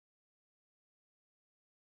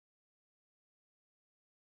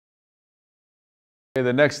Okay,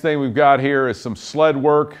 the next thing we've got here is some sled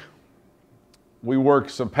work. We work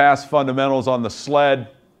some pass fundamentals on the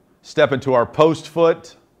sled, step into our post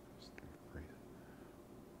foot.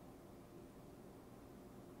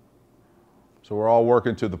 So we're all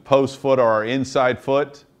working to the post foot or our inside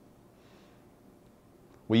foot.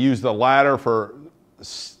 We use the ladder for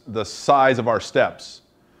the size of our steps.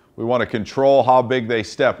 We want to control how big they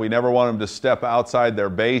step. We never want them to step outside their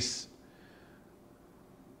base.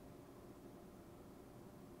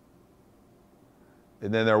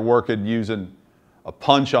 And then they're working using a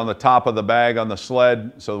punch on the top of the bag on the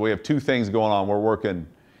sled. So we have two things going on. We're working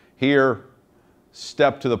here,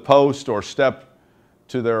 step to the post or step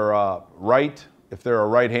to their right. If they're a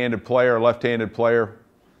right-handed player or left-handed player,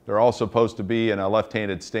 they're all supposed to be in a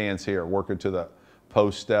left-handed stance here, working to the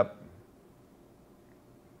post step.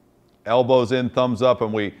 Elbows in, thumbs up,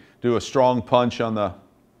 and we do a strong punch on the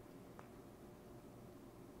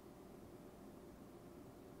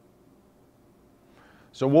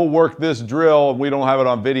So we'll work this drill. We don't have it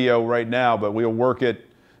on video right now, but we'll work it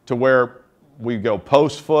to where we go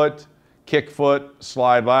post foot, kick foot,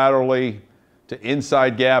 slide laterally to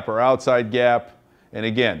inside gap or outside gap. And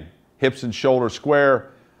again, hips and shoulders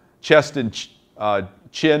square, chest and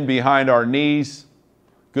chin behind our knees,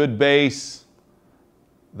 good base.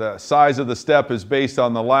 The size of the step is based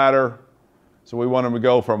on the ladder. So we want them to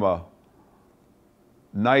go from a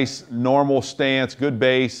nice normal stance, good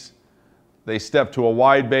base. They step to a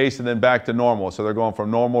wide base and then back to normal. So they're going from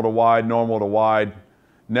normal to wide,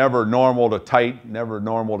 never normal to tight, never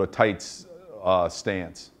normal to tight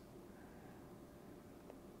stance.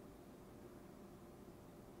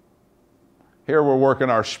 Here we're working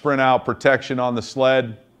our sprint out protection on the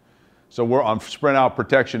sled. So we're on sprint out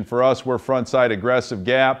protection for us. We're front side aggressive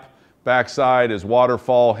gap. Back side is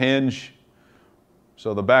waterfall hinge.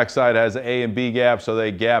 So the back side has an A and B gap, so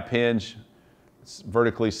they gap hinge. It's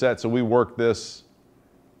vertically set, so we work this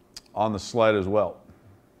on the sled as well.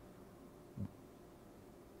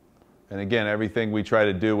 And again, everything we try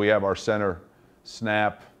to do, we have our center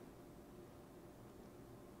snap.